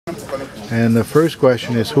And the first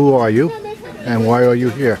question is, who are you and why are you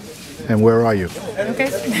here and where are you? Okay.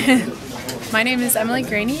 My name is Emily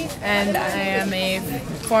Groene and I am a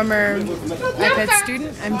former IPED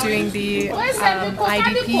student. I'm doing the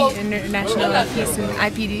IDP International Peace and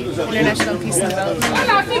IPD International Peace and Development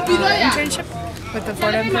internship with the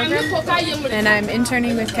Fordham program, and I'm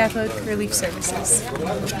interning with Catholic Relief Services.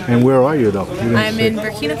 And where are you though? I'm in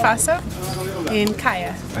Burkina Faso, in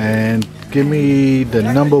Kaya. And give me the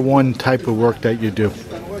 #1 type of work that you do.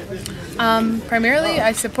 Primarily,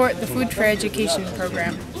 I support the Food for Education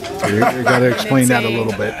program. So you got to explain that a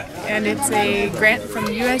little bit. And it's a grant from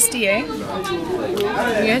USDA.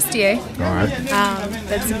 All right.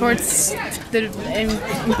 That supports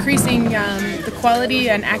increasing the quality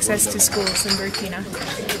and access to schools in Burkina.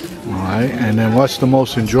 All right. And then what's the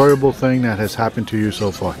most enjoyable thing that has happened to you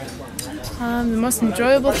so far? The most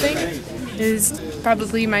enjoyable thing is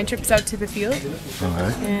probably my trips out to the field.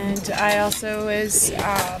 Okay. And I also was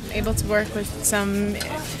able to work with some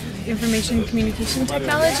information communication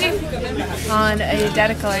technology on a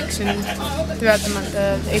data collection throughout the month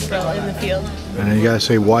of April in the field. And you gotta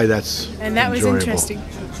say why that's And that enjoyable. was interesting.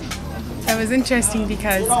 That was interesting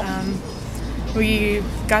because we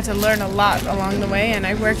got to learn a lot along the way, and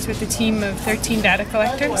I worked with a team of 13 data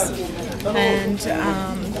collectors, and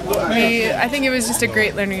I think it was just a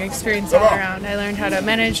great learning experience all around. I learned how to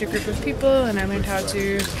manage a group of people, and I learned how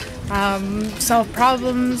to solve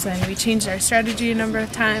problems, and we changed our strategy a number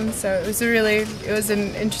of times, so it was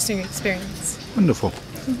an interesting experience. Wonderful.